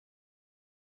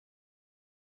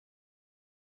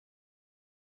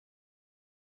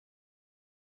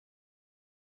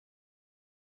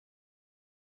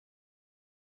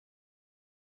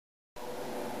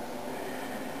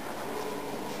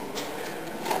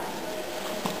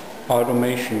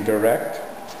Automation Direct,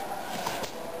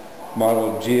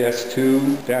 model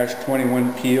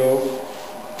GS2-21PO,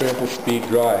 variable speed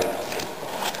drive.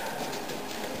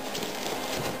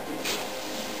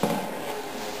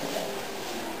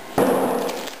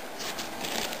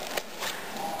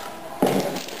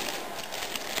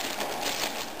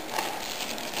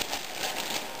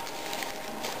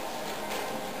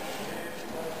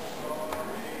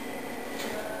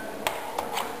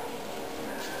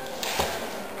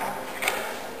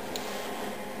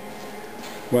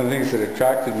 One of the things that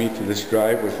attracted me to this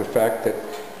drive was the fact that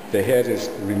the head is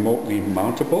remotely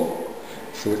mountable,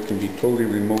 so it can be totally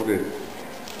remoted.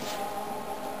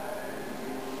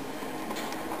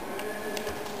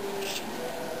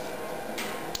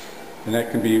 And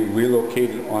that can be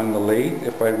relocated on the lathe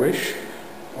if I wish,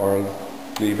 or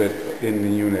leave it in the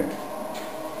unit.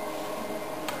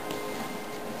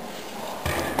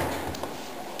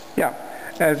 Yeah.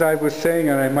 As I was saying,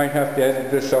 and I might have to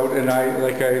edit this out, and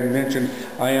like I mentioned,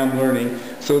 I am learning.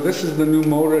 So this is the new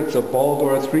motor. It's a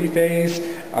Baldor 3-phase,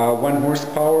 1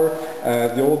 horsepower.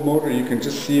 The old motor you can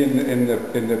just see in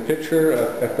the picture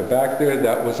at the back there.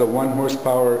 That was a 1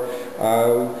 horsepower,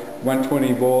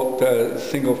 120 volt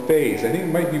single phase. I think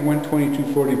it might be 120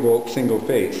 240 volt single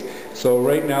phase. So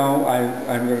right now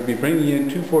I'm going to be bringing in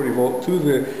 240 volt to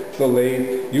the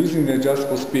lathe, using the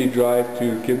adjustable speed drive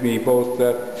to give me both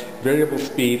variable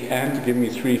speed and to give me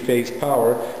 3-phase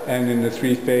power. And in the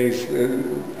 3-phase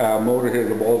motor here,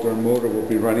 the Baldor motor, will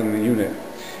be running the unit.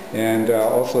 And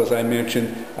also, as I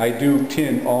mentioned, I do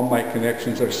tin. All my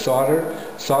connections are solder.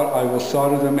 I will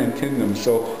solder them and tin them.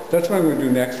 So that's what I'm going to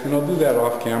do next, and I'll do that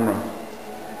off camera.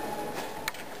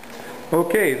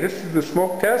 Okay, this is the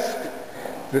smoke test.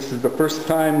 This is the first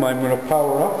time I'm going to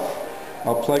power up.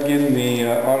 I'll plug in the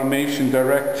Automation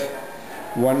Direct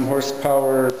 1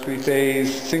 horsepower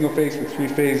 3-phase, single phase with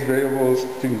 3-phase variable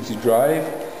frequency drive.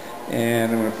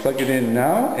 And I'm going to plug it in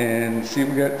now and see if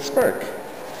we got spark.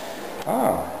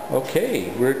 Okay,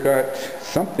 we've got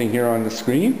something here on the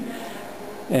screen.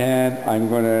 And I'm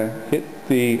going to hit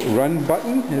the run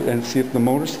button and see if the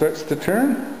motor starts to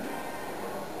turn.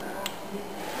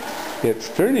 It's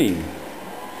turning.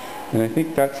 And I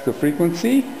think that's the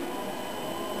frequency.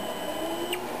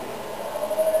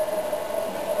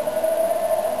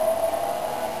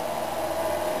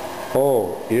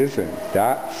 Oh, isn't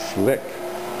that slick?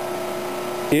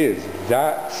 Is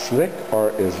that slick,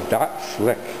 or is that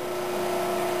slick?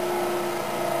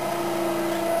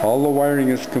 All the wiring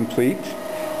is complete.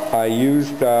 I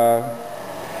used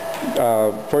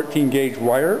 14 gauge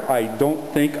wire. I don't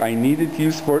think I needed to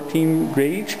use 14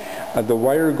 gauge. The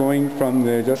wire going from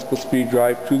the adjustable speed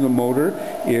drive to the motor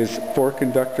is 4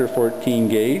 conductor 14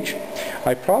 gauge.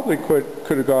 I probably could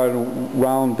have gone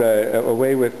round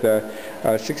away with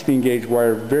 16 gauge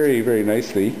wire very, very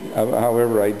nicely.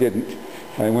 However, I didn't.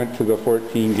 I went to the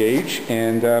 14 gauge,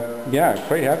 and yeah,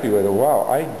 quite happy with it. Wow,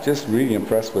 I'm just really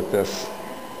impressed with this.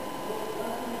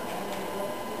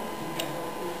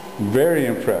 Very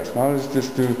impressed. Now let's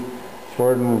just do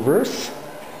forward and reverse.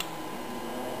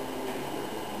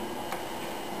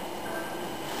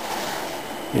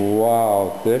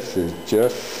 Wow, this is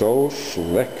just so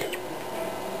slick.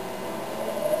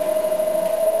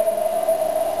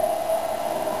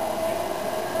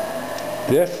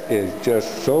 This is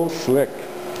just so slick.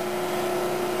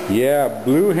 Yeah,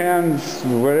 Blue Hands,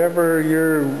 whatever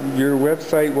your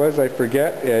website was, I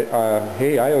forget.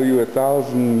 Hey, I owe you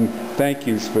 1,000 thank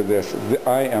yous for this.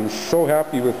 I am so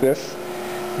happy with this.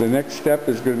 The next step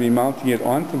is going to be mounting it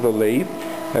onto the lathe.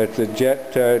 It's a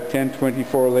Jet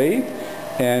 1024 lathe,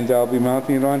 and I'll be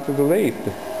mounting it onto the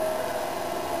lathe.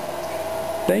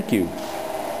 Thank you.